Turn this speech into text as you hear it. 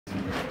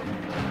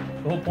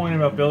the whole point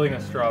about building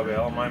a straw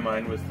bale, in my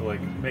mind, was to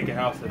like make a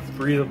house that's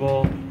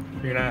breathable.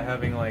 You're not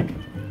having like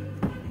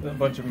a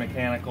bunch of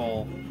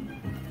mechanical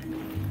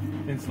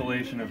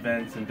installation of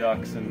vents and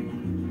ducts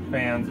and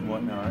fans and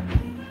whatnot.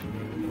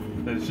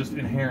 That it's just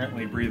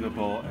inherently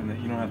breathable, and that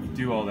you don't have to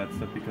do all that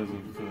stuff because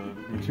of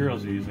the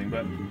materials you're using.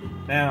 But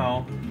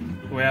now,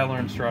 the way I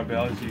learned straw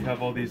bale is you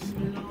have all this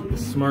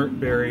smart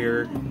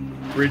barrier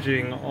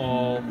bridging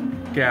all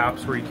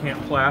gaps where you can't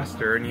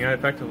plaster, and you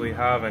effectively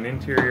have an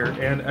interior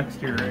and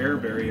exterior air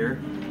barrier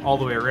all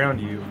the way around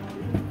you.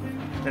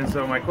 And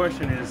so my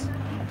question is,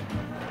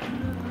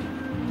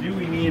 do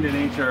we need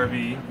an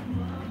HRV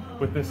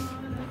with this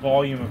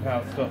volume of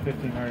house, about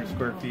 1,500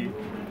 square feet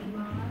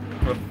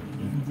of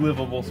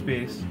livable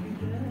space?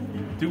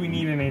 Do we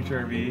need an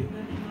HRV?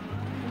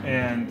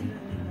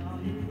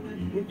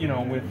 And, you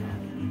know, with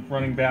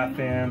running bath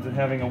fans and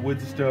having a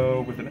wood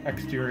stove with an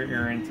exterior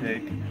air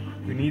intake,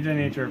 we need an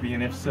HRV,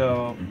 and if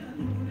so,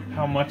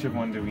 how much of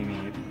one do we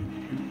need?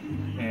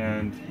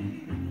 And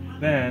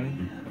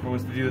then, if I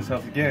was to do this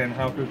house again,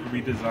 how could we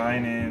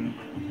design in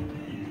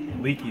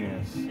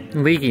leakiness?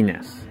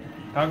 Leakiness.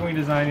 How can we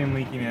design in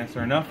leakiness,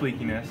 or enough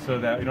leakiness, so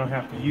that we don't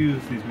have to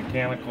use these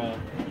mechanical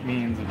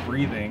means of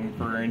breathing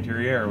for our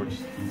interior air, which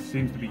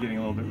seems to be getting a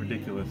little bit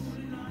ridiculous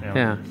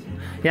nowadays.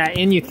 Yeah,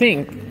 and you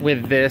think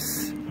with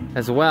this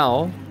as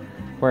well,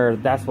 where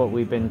that's what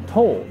we've been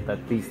told,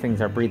 that these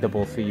things are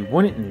breathable, so you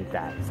wouldn't need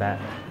that. Is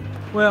that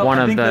well, one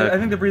I of think the... I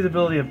think the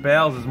breathability of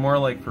bales is more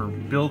like for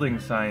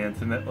building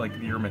science, and that like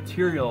your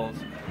materials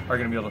are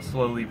going to be able to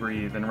slowly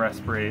breathe and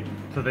respirate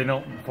so they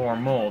don't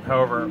form mold.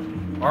 However,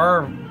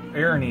 our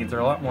air needs are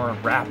a lot more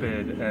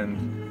rapid and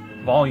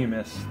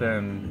voluminous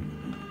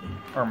than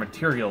our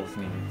materials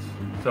needs.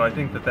 So I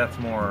think that that's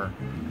more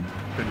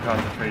been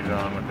concentrated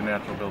on with the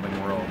natural building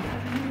world,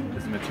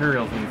 is the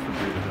materials needs for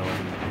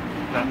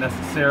breathability, not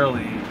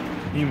necessarily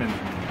humans,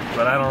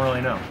 but I don't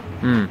really know.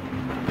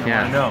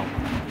 Yeah. I know.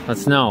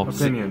 Let's know.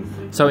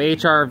 Opinions. So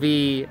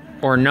HRV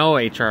or no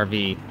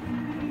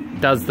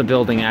HRV, does the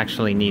building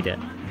actually need it?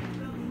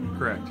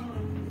 Correct.